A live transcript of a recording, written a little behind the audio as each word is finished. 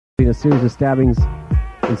A series of stabbings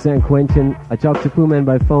in San Quentin. I talked to Pooh-Man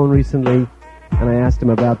by phone recently, and I asked him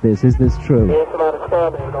about this. Is this true? There's a lot of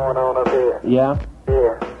stabbings going on up here. Yeah?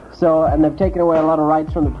 Yeah. So, and they've taken away a lot of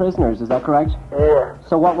rights from the prisoners, is that correct? Yeah.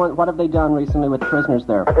 So what have they done recently with the prisoners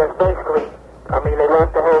there? I guess basically, they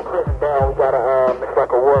locked the whole prison down. We got it's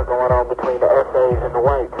like a war going on between the essays and the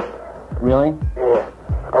whites. Really? Yeah.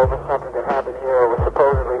 Over something that happened here, or was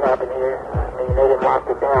supposedly happened here. They didn't lock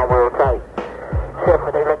it down real tight. Except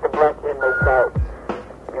for they let the black inmates out,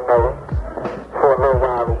 for a little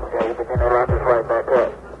while each day, but then they locked us right back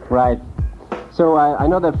up. Right. So I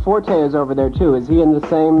know that Forte is over there too. Is he in the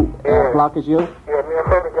same block as you? Yeah, me and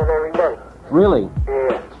Forte together every day. Really?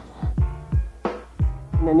 Yeah.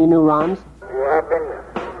 Any new rhymes? Yeah, I've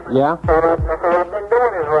been. Yeah? That's all I've been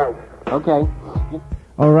doing is right. Okay.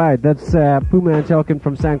 All right, that's Pooh-Man talking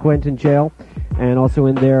from San Quentin jail, and also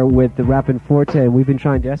in there with the Rappin Forte. And we've been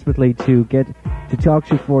trying desperately to get to talk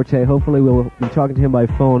to Forte. Hopefully we'll be talking to him by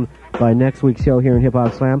phone by next week's show here in Hip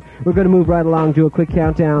Hop Slam. We're going to move right along, do a quick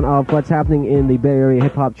countdown of what's happening in the Bay Area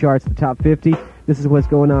hip hop charts, the top 50. This is what's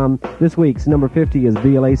going on. This week's number 50 is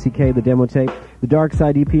BLACK, the demo tape. The Dark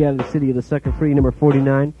Side EP, Out of the City of the Sucker Free, number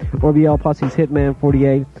 49. Orville Posse's Hitman,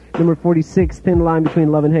 48. Number 46, Thin Line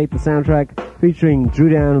Between Love and Hate, the soundtrack, featuring Drew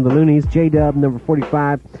Down and the Loonies. J-Dub, number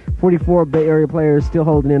 45. 44, Bay Area Players, still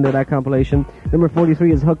holding into that compilation. Number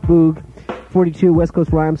 43 is Hook Boog. 42, West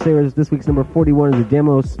Coast Rhyme Sayers. This week's number 41 is a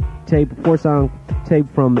demo tape, 4-song tape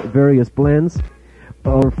from various blends.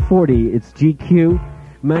 Or 40, it's GQ.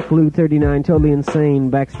 Maclou 39, Totally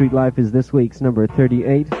Insane, Backstreet Life is this week's number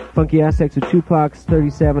 38. Funky Aztecs with Tupac's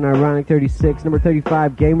 37, Ironic 36, number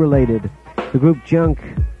 35, Game Related. The group Junk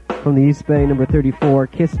from the East Bay, number 34,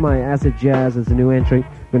 Kiss My Acid Jazz is a new entry.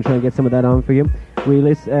 I'm going to try and get some of that on for you. We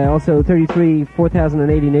list also 33,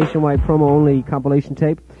 4080 Nationwide Promo Only compilation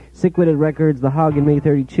tape. Sick-Witted Records, The Hog and Me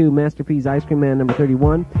 32, Masterpiece Ice Cream Man number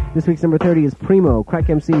 31. This week's number 30 is Primo, Crack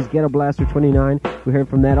MC's Ghetto Blaster 29. We heard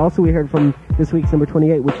from that. Also, we heard from this week's number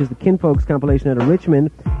 28, which is the Kinfolks compilation out of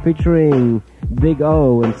Richmond, featuring Big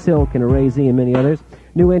O and Silk and Array Z and many others.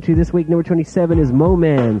 New entry this week, number 27 is Mo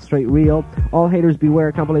Man, Straight Real. All Haters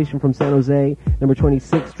Beware compilation from San Jose. Number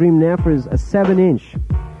 26, Dream Nafra's a 7-inch.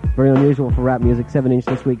 Very unusual for rap music. 7-inch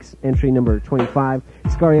this week's entry, number 25.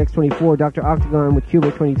 Scary X 24, Dr. Octagon with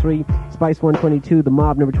Cuba 23. Spice 122, The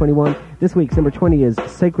Mob, number 21. This week's number 20 is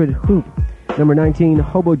Sacred Hoop. Number 19,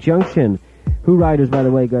 Hobo Junction. Who Riders, by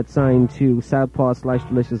the way, got signed to Southpaw /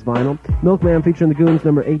 Delicious Vinyl. Milkman featuring the Goons,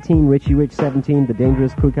 number 18. Richie Rich, 17. The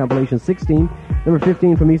Dangerous Crew compilation, 16. Number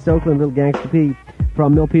 15 from East Oakland, Little Gangsta P.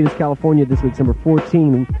 From Milpitas, California, this week's number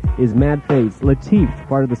 14 is Mad Face. Latif,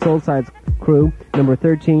 part of the Soulside's crew, number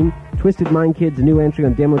 13. Twisted Mind Kids, a new entry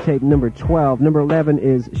on demo tape, number 12. Number 11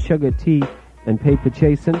 is Sugar T and Paper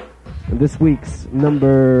Chasin'. And this week's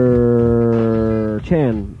number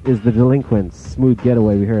 10 is The Delinquents, Smooth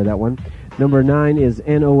Getaway, we heard that one. Number 9 is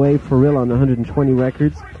NOA for Real on 120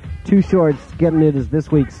 Records. Too Shorts, Getting It is this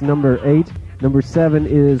week's number 8. Number 7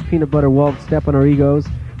 is Peanut Butter Wolf, Step on Our Egos.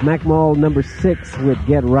 Mac Mall, number 6 with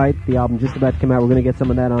Get Right, the album just about to come out. We're going to get some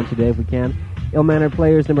of that on today if we can. Ill-Mannered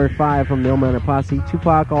Players, number 5 from the Ill-Mannered Posse.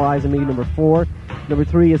 Tupac, All Eyes on Me, number 4. Number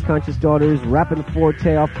 3 is Conscious Daughters, Rappin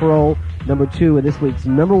Forte Off Parole. Number 2, and this week's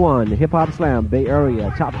number 1, Hip Hop Slam, Bay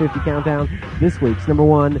Area, Top 50 Countdown. This week's number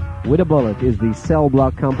 1, With a Bullet, is the Cell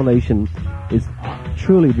Block compilation. It's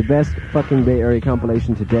truly the best fucking Bay Area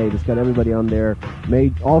compilation to date. It's got everybody on there,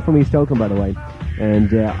 made all from East Oakland, by the way.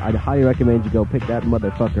 And I'd highly recommend you go pick that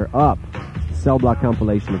motherfucker up. Cell Block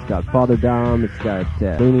compilation. It's got Father Dom, it's got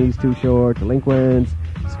Loonies, Too Short, Delinquents,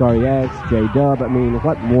 Scary X, J-Dub. I mean,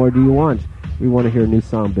 what more do you want? We want to hear a new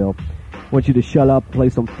song, Bill. I want you to shut up, play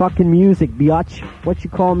some fucking music, biatch. What you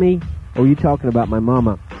call me? Or are you talking about my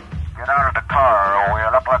mama? Get out of the car, or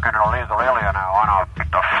you look like an illegal alien. I want to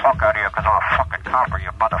beat the fuck out of you because I'm a fucking copper,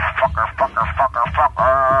 you motherfucker,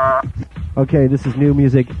 fucker. Okay, this is new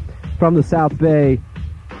music from the South Bay,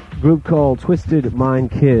 group called Twisted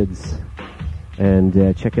Mind Kids. And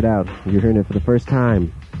check it out. You're hearing it for the first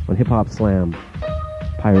time on Hip Hop Slam,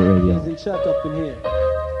 Pirate Radio. Easy Chuck up in here.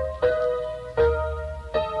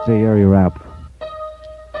 Bay Area rap.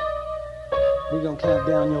 We're gonna count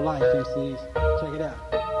down your life, MCs. Check it out.